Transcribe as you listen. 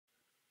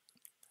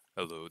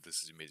Hello, this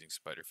is Amazing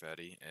Spider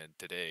Fatty, and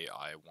today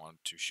I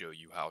want to show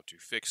you how to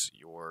fix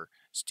your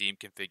Steam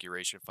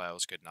configuration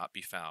files could not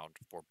be found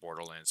for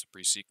Borderlands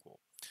pre-sequel.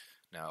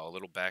 Now, a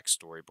little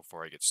backstory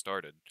before I get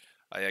started.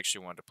 I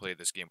actually wanted to play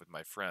this game with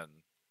my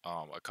friend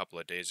a couple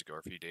of days ago, or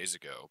a few days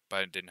ago, but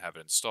I didn't have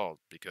it installed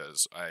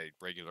because I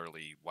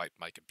regularly wipe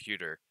my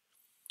computer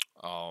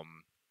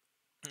um,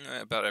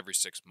 about every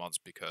 6 months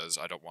because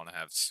I don't want to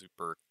have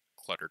super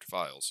cluttered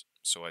files.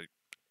 So I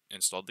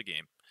installed the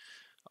game.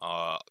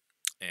 Uh,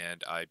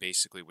 and I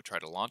basically would try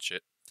to launch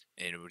it,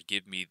 and it would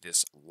give me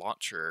this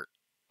launcher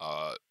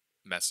uh,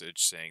 message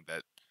saying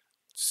that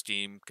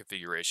Steam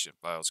configuration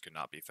files could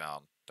not be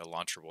found. The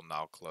launcher will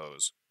now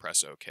close.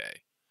 Press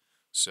OK.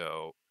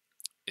 So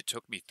it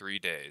took me 3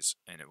 days,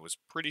 and it was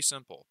pretty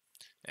simple.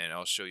 And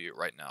I'll show you it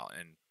right now.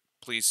 And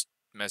please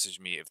message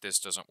me if this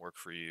doesn't work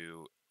for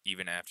you,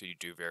 even after you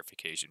do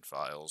verification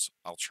files.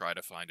 I'll try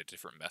to find a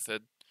different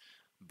method,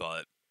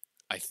 but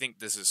I think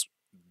this is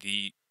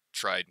the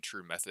tried and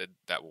true method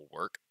that will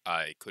work.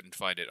 I couldn't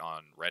find it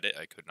on Reddit.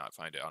 I could not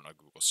find it on a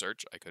Google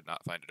search. I could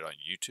not find it on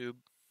YouTube.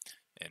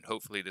 And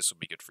hopefully this will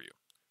be good for you.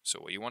 So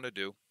what you want to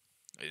do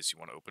is you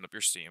want to open up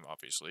your Steam,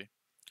 obviously.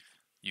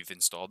 You've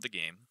installed the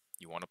game.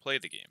 You want to play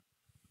the game.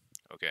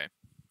 Okay.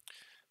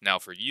 Now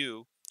for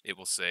you, it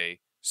will say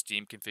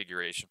Steam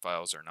configuration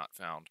files are not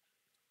found.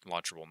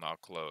 Launcher will now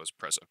close.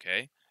 Press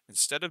OK.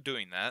 Instead of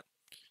doing that,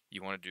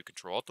 you want to do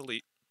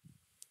Control-Alt-Delete.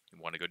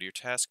 You want to go to your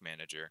task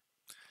manager,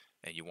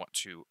 and you want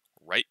to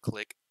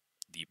right-click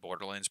the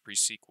Borderlands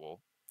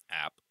pre-sequel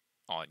app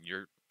on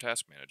your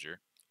task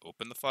manager,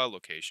 open the file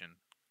location,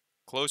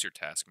 close your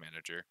task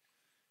manager,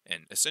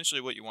 and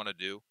essentially what you want to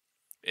do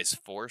is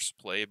force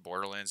play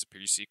Borderlands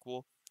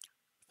pre-sequel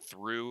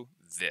through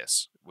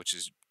this, which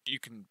is, you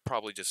can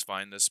probably just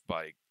find this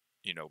by,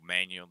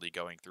 manually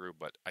going through,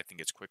 but I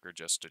think it's quicker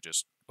just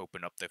to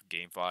open up the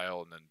game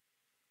file and then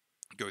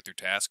go through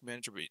task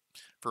manager. But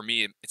for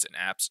me, it's an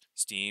apps,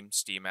 Steam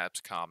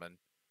apps common,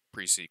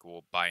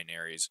 pre-sequel,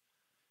 binaries,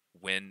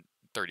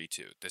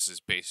 Win32. This is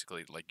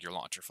basically like your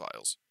launcher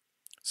files.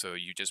 So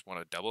you just want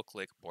to double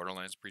click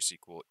Borderlands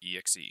pre-sequel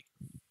exe.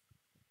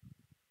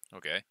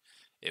 Okay,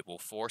 it will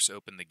force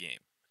open the game.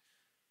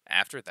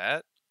 After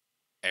that,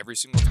 every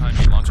single time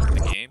you launch up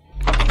the game,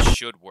 it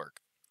should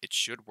work. It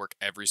should work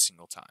every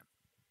single time.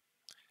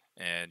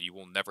 And you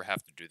will never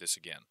have to do this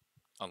again.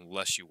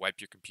 Unless you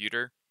wipe your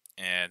computer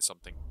and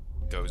something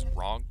goes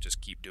wrong,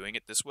 just keep doing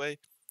it this way.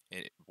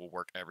 It will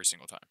work every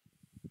single time.